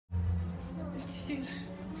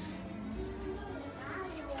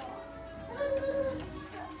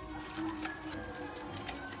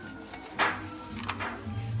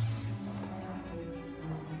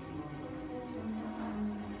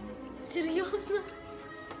Серьезно?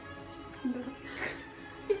 Да.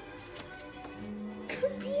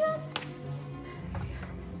 Капец.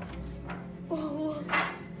 Ого.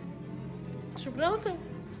 Что, правда?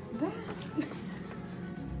 Да.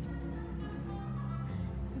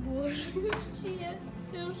 Боже, вообще,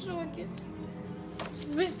 я в шоке.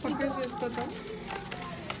 Спасибо. Покажи, что там.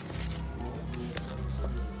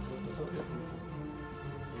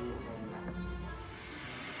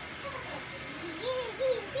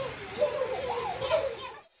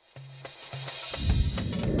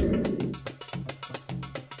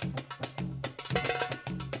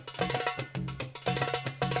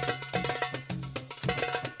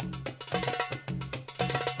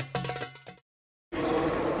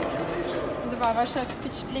 Ваше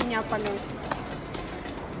впечатление о полете?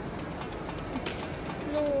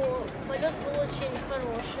 Ну, полет был очень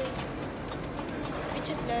хороший.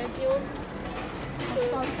 Впечатляет он.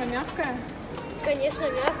 Посадка мягкая? Конечно,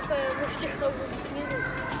 мягкая. Мы все хлопали.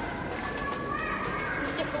 Мы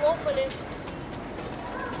все хлопали.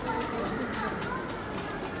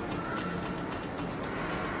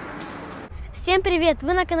 Всем привет!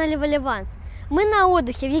 Вы на канале Валиванс. Мы на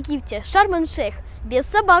отдыхе в Египте, Шарм-эль-Шейх, без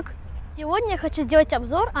собак. Сегодня я хочу сделать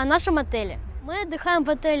обзор о нашем отеле. Мы отдыхаем в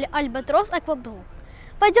отеле Альбатрос Аква.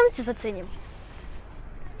 Пойдемте заценим.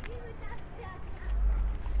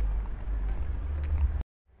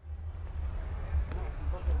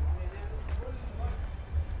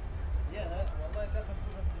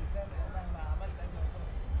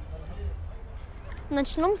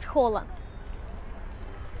 Начнем с холла.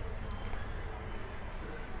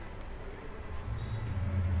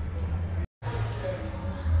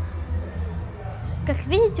 Как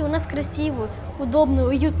видите, у нас красивый, удобный,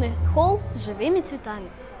 уютный холл с живыми цветами.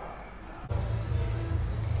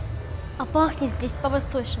 А пахнет здесь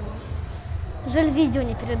по-восточному. Жаль, видео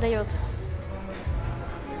не передает.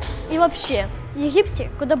 И вообще, в Египте,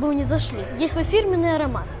 куда бы вы ни зашли, есть свой фирменный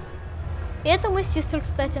аромат. И это мой сестер,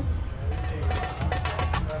 кстати.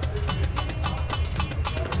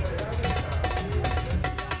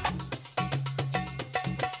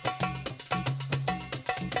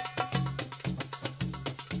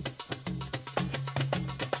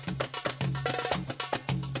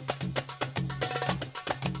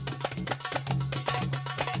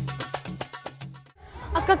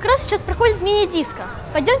 А как раз сейчас проходит мини-диско.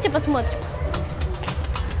 Пойдемте посмотрим.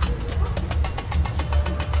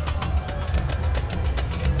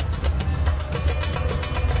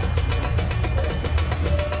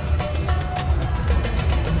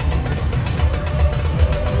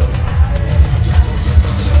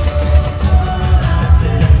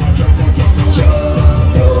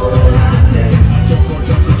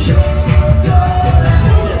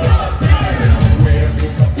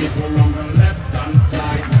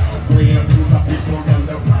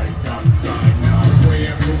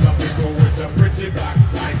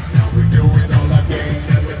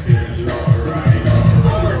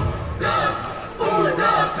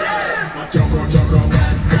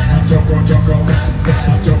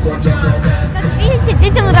 Как видите,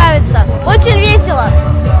 детям нравится. Очень весело.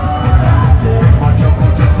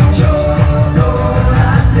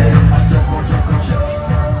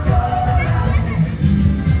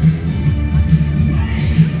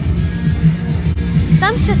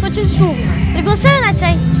 Там сейчас очень шумно. Приглашаю на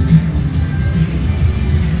чай.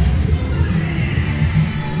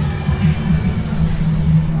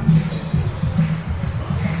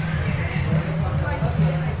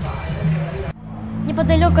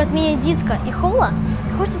 Неподалеку от мини-диска и холла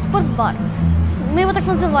находится спортбар. Мы его так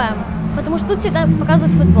называем, потому что тут всегда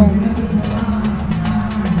показывают футбол.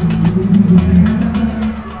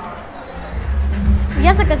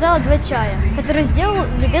 Я заказала 2 чая, которые сделал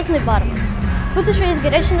любезный бармен. Тут еще есть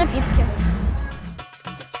горячие напитки.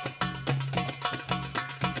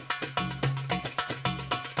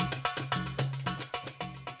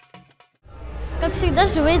 Как всегда,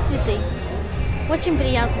 живые цветы. Очень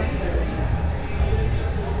приятно.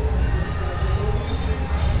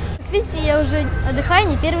 Видите, я уже отдыхаю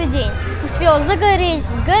не первый день. Успела загореть,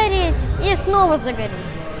 сгореть и снова загореть.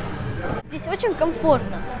 Здесь очень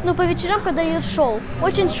комфортно, но по вечерам, когда идет шоу,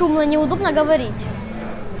 очень шумно, неудобно говорить.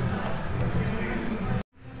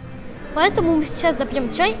 Поэтому мы сейчас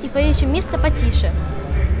допьем чай и поищем место потише.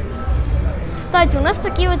 Кстати, у нас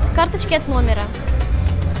такие вот карточки от номера.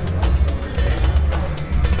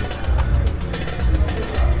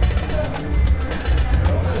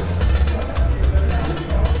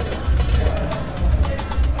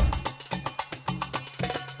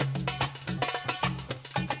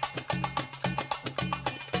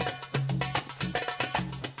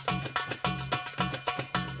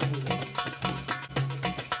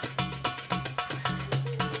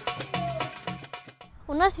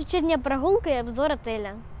 У нас вечерняя прогулка и обзор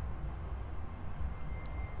отеля.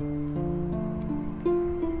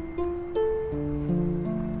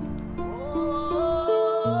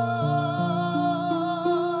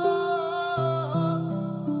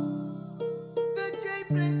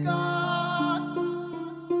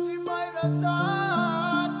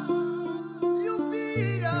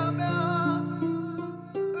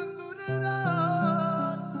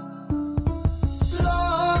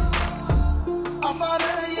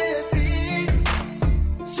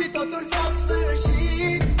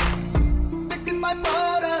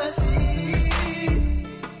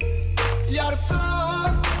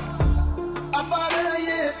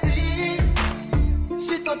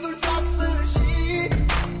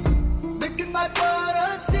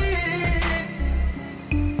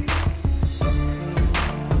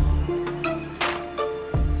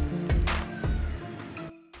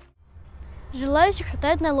 Желающих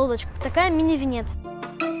катают на лодочках. Такая мини-Венеция.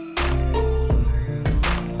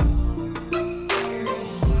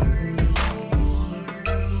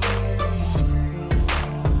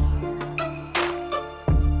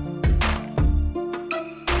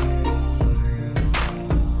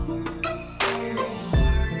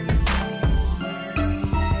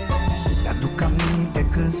 Mi-aduc aminte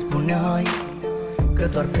când spuneai că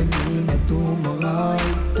doar pe mine tu mă ai,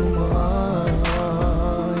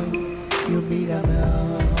 iubirea mea.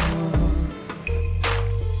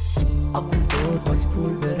 Acum totul ai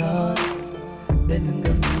spulberat, de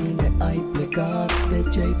lângă mine ai plecat. De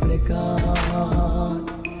ce ai plecat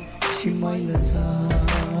și m-ai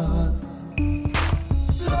lăsat?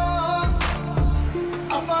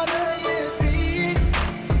 Afară e frig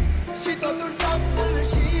și totul s-a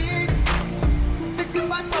sfârșit de când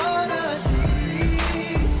m-ai părăsit.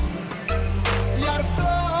 Iar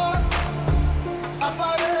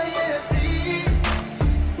afară e frig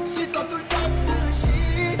și totul s-a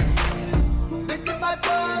sfârșit de când m-ai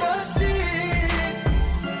părăsit.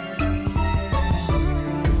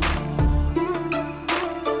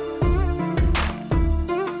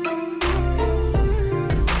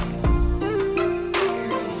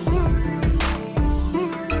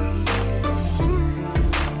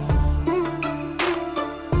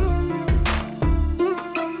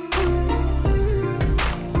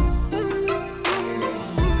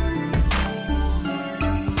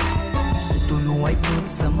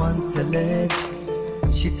 Să mă înțelegi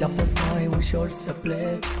și ți-a fost mai ușor să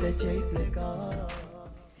pleci. De ce-ai plecat?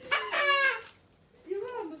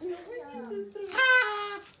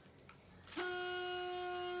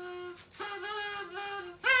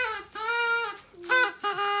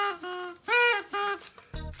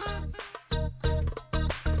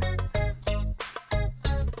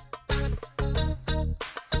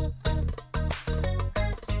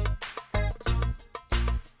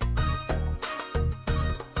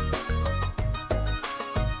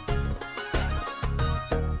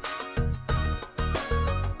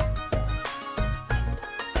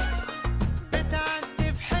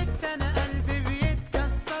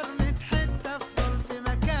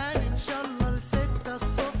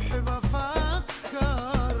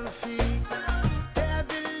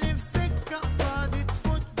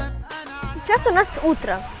 Сейчас у нас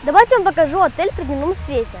утро. Давайте я вам покажу отель при дневном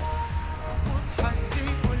свете.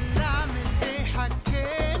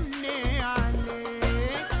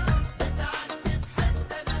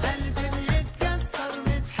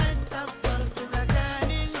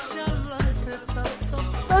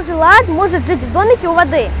 Кто желает, может жить в домике у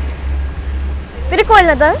воды.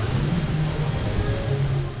 Прикольно, да?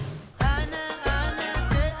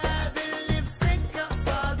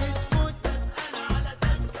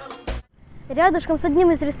 Рядышком с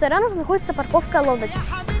одним из ресторанов находится парковка лодочек.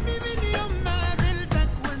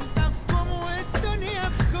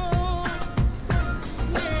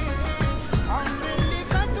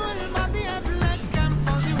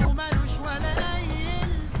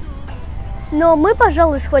 Но мы,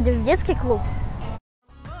 пожалуй, сходим в детский клуб.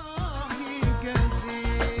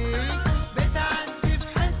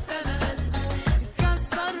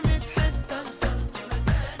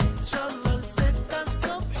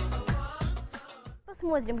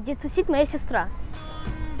 Посмотрим, где тусит моя сестра.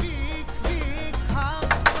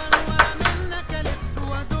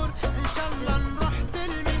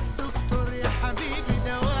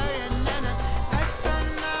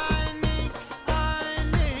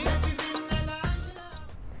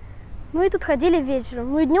 Мы тут ходили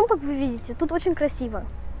вечером, ну и днем, как вы видите, тут очень красиво.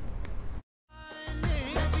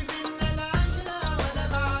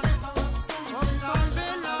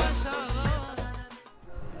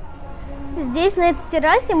 Здесь, на этой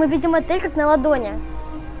террасе, мы видим отель как на ладони.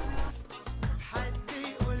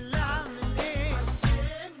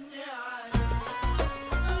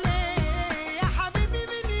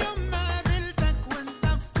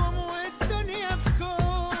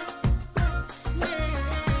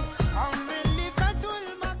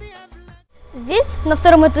 Здесь, на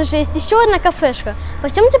втором этаже, есть еще одна кафешка.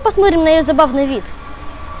 Пойдемте посмотрим на ее забавный вид.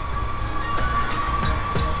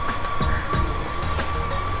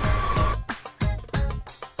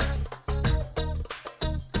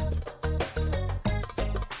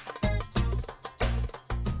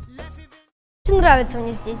 Очень нравится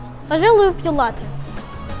мне здесь. Пожалуй, пью латте.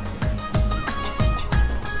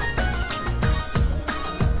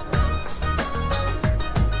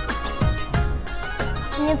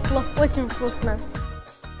 Нет слов, очень вкусно.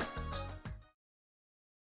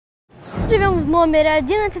 Живем в номере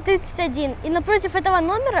 1131, и напротив этого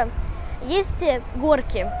номера есть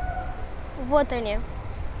горки. Вот они.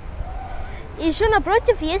 И еще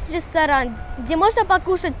напротив есть ресторан, где можно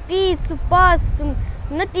покушать пиццу, пасту,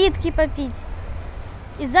 напитки попить.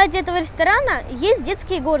 И сзади этого ресторана есть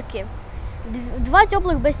детские горки, два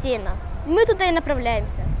теплых бассейна. Мы туда и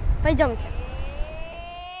направляемся. Пойдемте.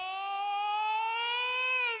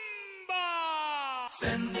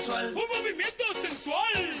 Sensual, Un movimiento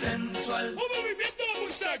sensual, sensual, un movimiento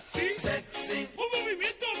muy sexy, sexy, un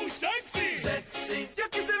movimiento muy sexy. sexy. Y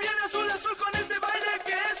aquí se viene azul azul con este baile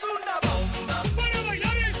que es una bomba. Para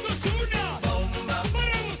bailar esto es una Bomba,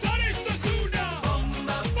 para gozar esto es una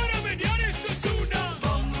bomba, para menear esto es una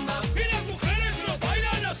bomba. y las mujeres lo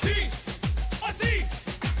bailan así, así,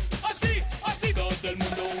 así, así. Todo el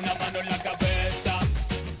mundo una mano en la cabeza,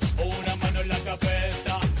 una mano en la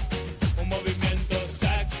cabeza. Un movimiento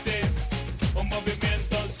sexy, un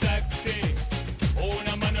movimiento sexy.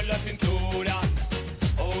 Una mano en la cintura,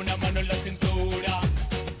 una mano en la cintura.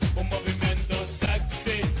 Un movimiento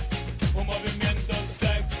sexy, un movimiento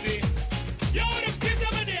sexy. Y ahora empieza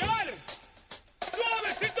a menear.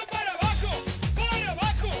 Suavecito para abajo, para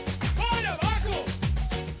abajo, para abajo.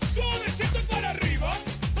 Suavecito para arriba,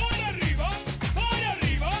 para arriba, para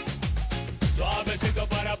arriba. Suavecito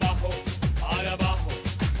para abajo, para abajo,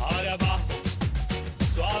 para abajo.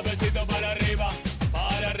 Suavecito para arriba,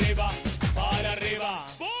 para arriba, para arriba.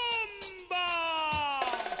 ¡Bomba!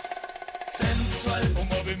 Sensual, Un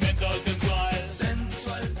movimiento sensual,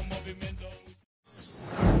 sensual. un movimiento.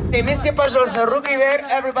 Hey, Mr. Пожалуйста, руки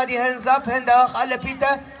вверх, everybody hands up, hand up, alle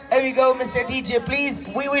Peter. Here we go, Mr. DJ, please.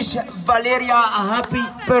 We wish Valeria a happy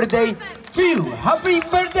birthday to you. Happy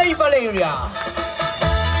birthday, Valeria.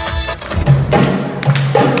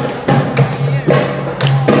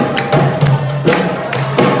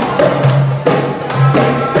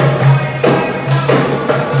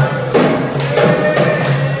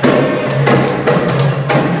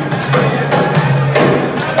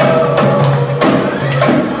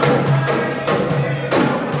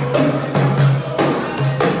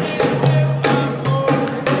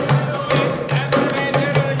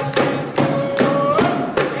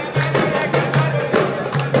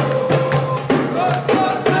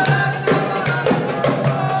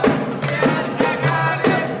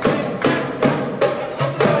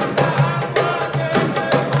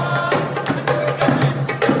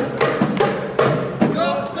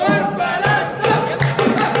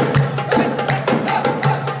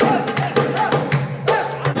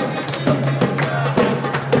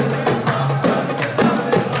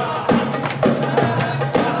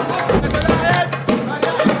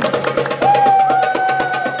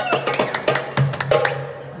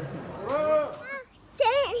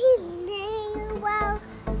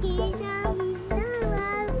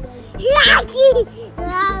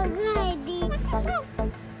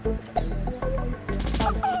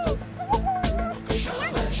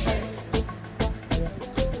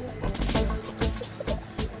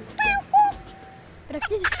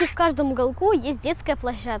 Практически в каждом уголку есть детская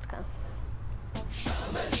площадка.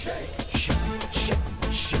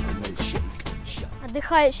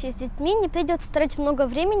 Отдыхающие с детьми не придется тратить много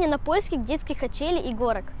времени на поиски детских качелей и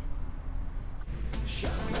горок.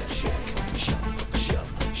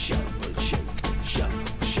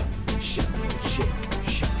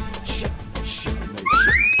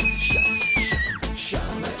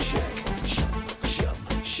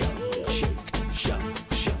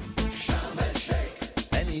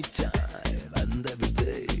 Anytime and every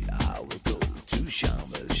day I will go to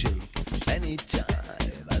Sharm-el-Sheikh.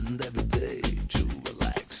 Anytime and every day to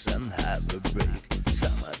relax and have a break.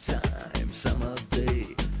 Summertime, summer day,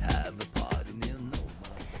 have a party near no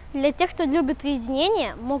more. Для тех, кто любит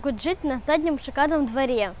уединение, могут жить на заднем шикарном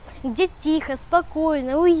дворе, где тихо,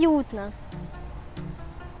 спокойно, уютно.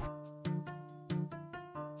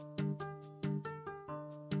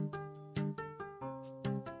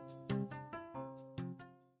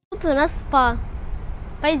 Тут у нас спа.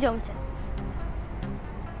 Пойдемте.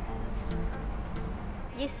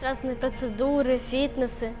 Есть разные процедуры,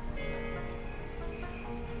 фитнесы.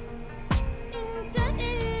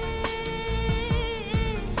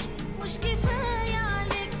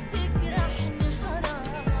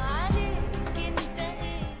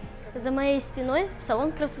 моей спиной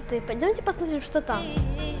салон красоты. Пойдемте посмотрим, что там.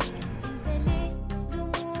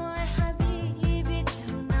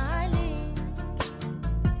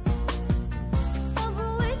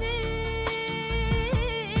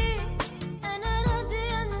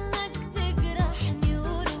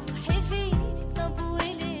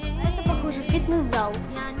 Это, похоже, фитнес-зал.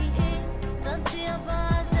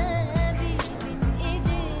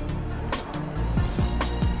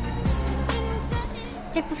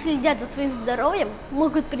 Те, кто следят за своим здоровьем,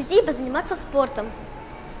 могут прийти и позаниматься спортом.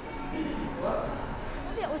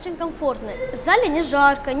 Условия очень комфортные. В зале не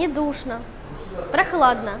жарко, не душно,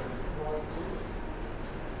 прохладно.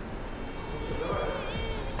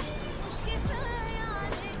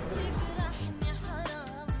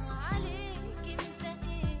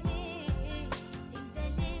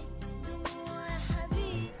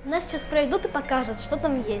 Нас сейчас проведут и покажут, что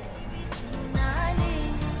там есть.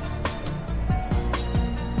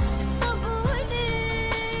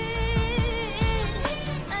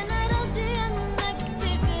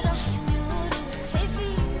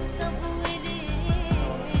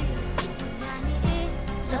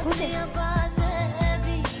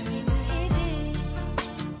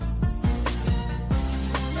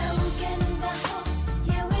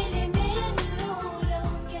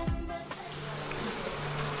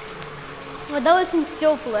 Вода очень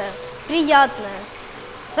теплая, приятная.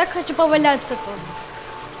 Так хочу поваляться тут.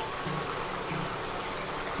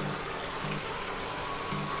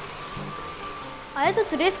 А это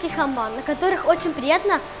турецкий хамам, на которых очень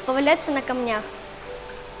приятно поваляться на камнях.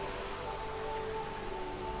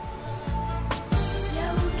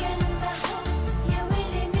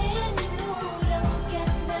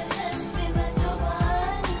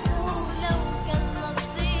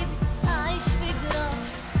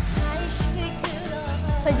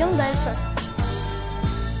 Пойдем дальше.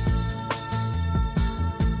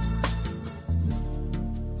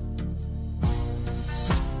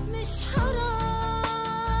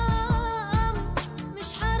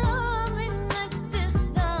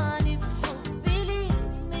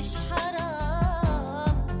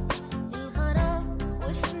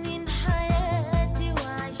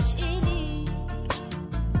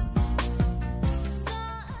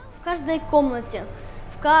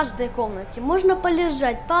 В каждой комнате можно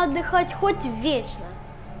полежать, поотдыхать хоть вечно.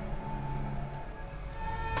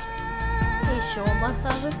 Еще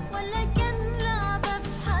массажи.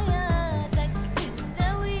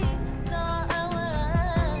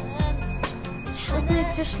 Вот мы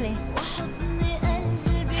и пришли.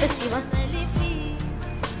 Спасибо.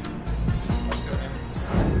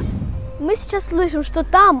 Мы сейчас слышим, что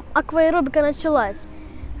там акваэробика началась,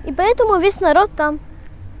 и поэтому весь народ там.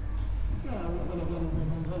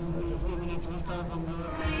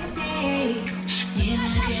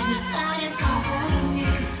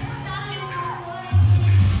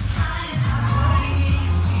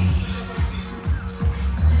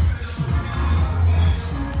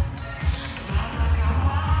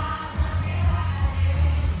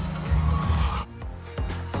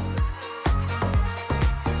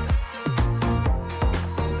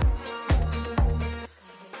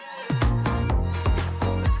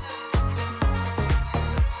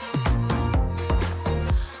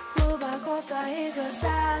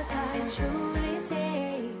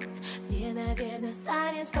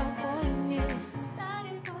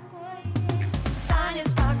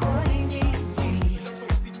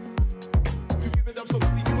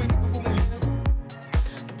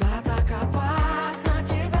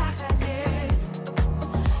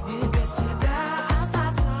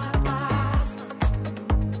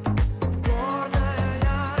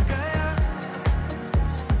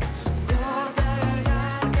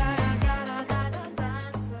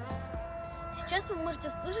 Сейчас вы можете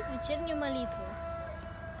слышать вечернюю молитву.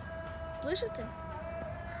 Слышите?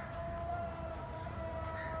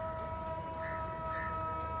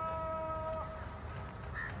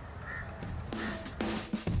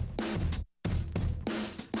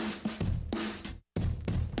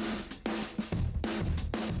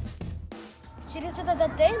 Через этот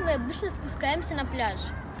отель мы обычно спускаемся на пляж.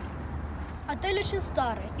 Отель очень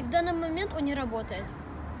старый, и в данный момент он не работает.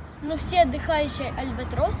 Но все отдыхающие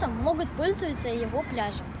Альбатросом могут пользоваться его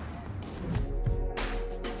пляжем.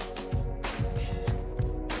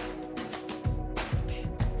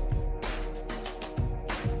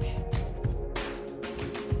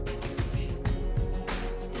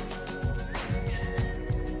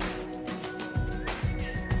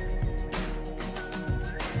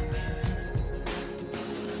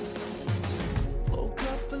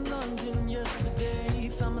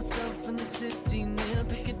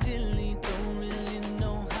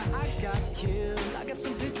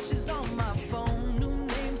 Some pictures on my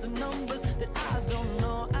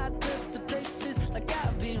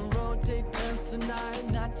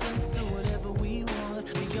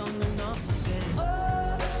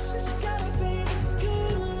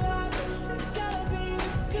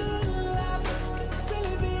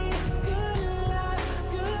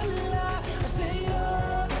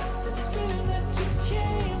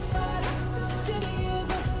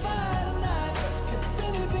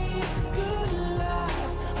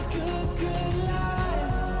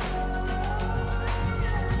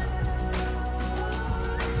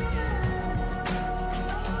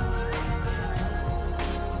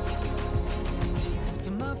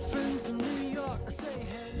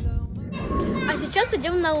сейчас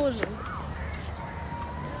идем на ужин.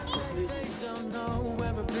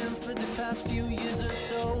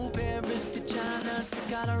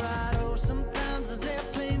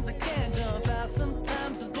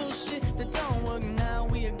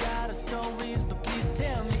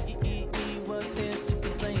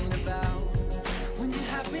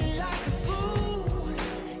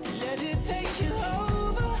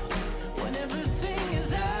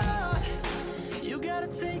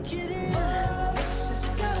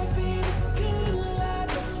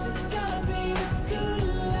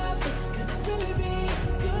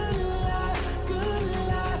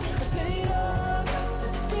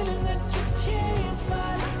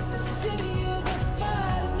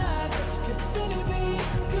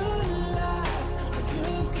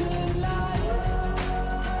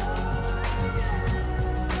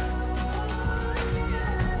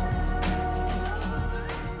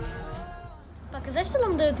 Показать, что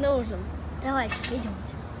нам дают на ужин? Давайте, пойдемте.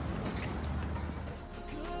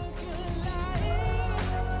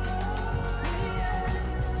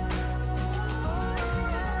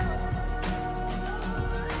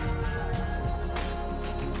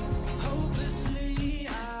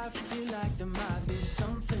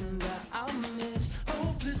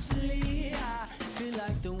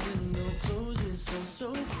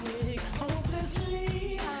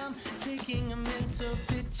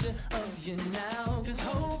 Of you now, 'cause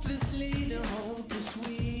hopelessly the hopeless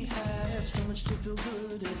we have so much to feel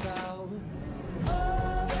good about.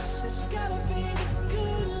 Oh, this has gotta be the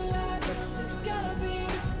good life. This has gotta be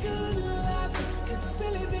the good life. This could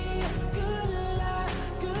really be a good life,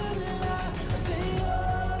 good life. I say,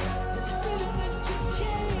 oh, this feeling that you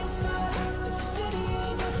can't find. The city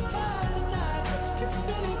is on fire tonight. This could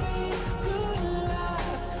really be a good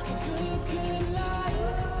life, a good, good life.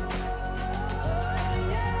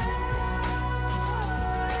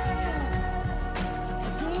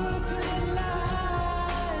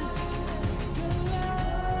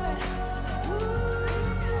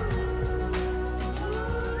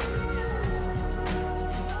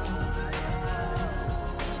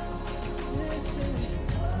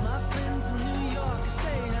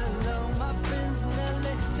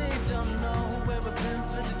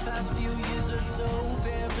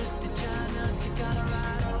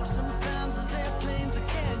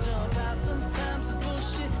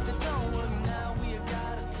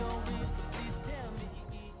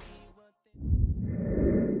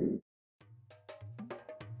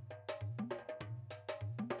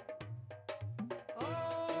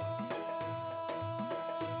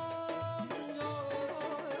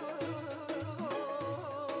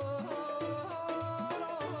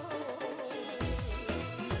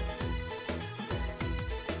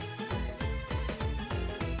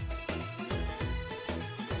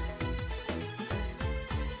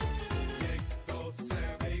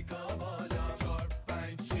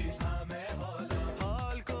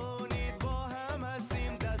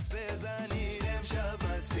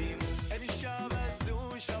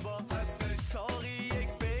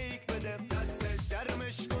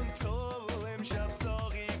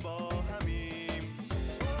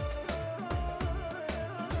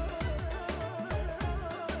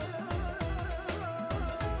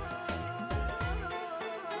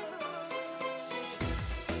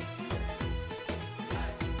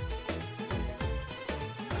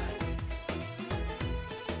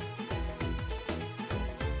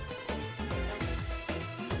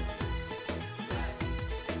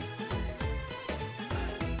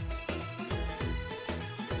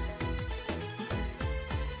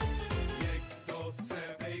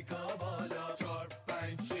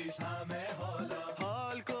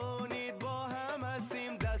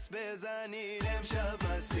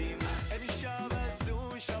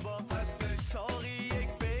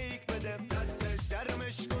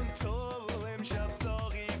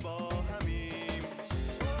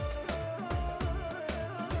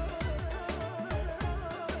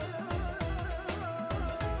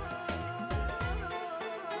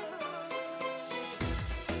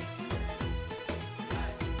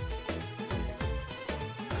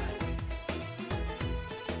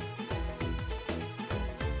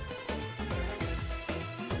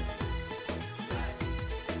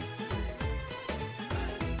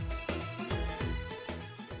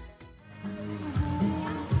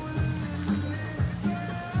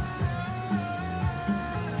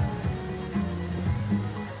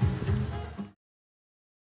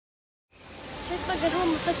 Покажу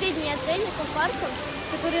вам соседний отель Парк,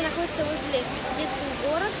 который находится возле детского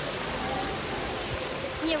города.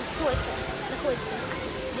 Точнее, в Поте находится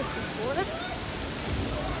детский город.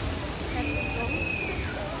 Сейчас идем.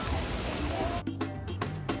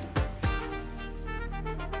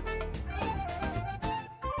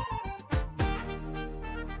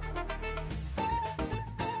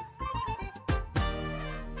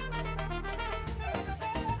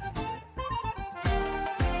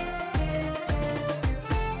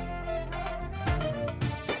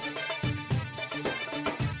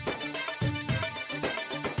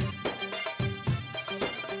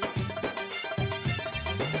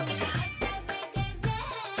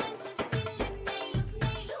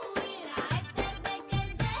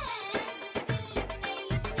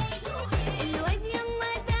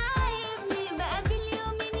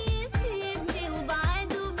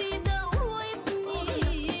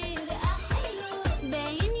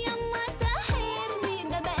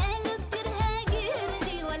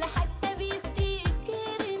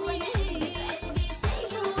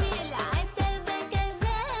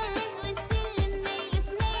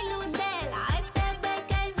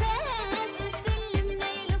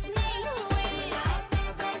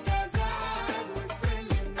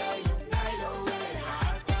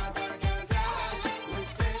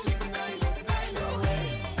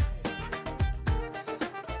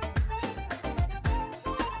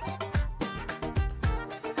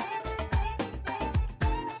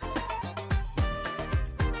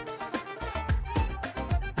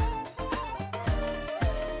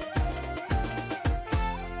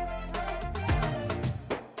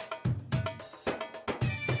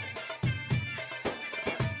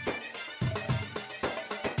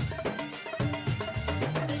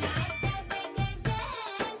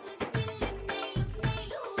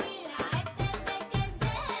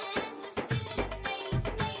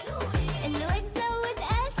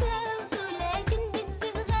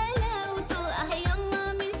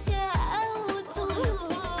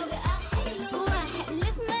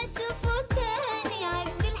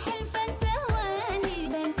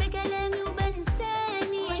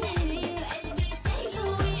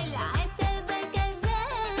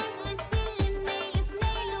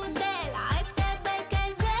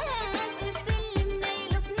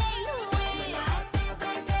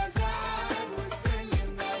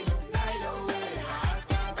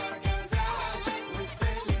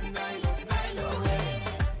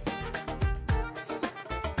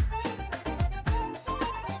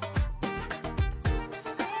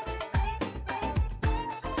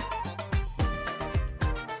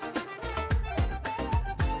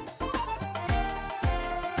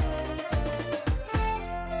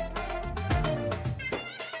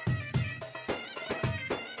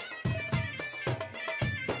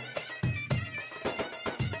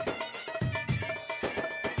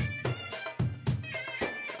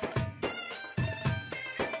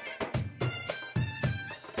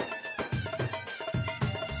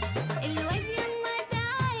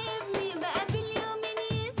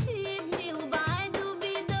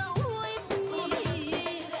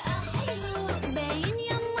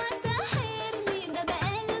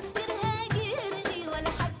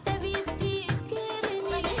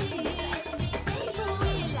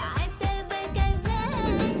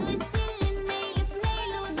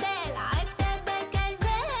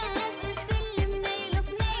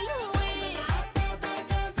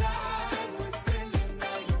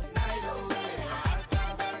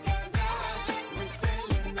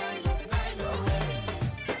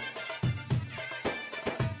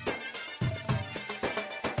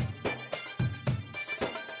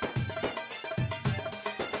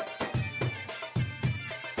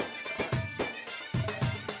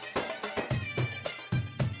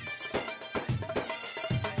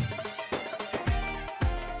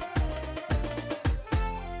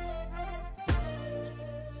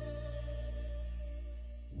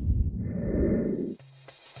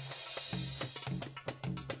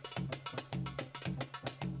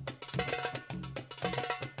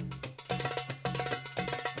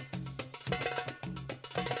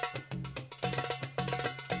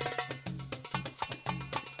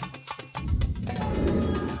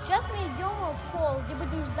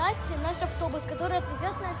 будем ждать наш автобус, который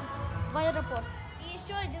отвезет нас в аэропорт. И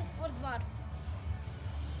еще один спортбар.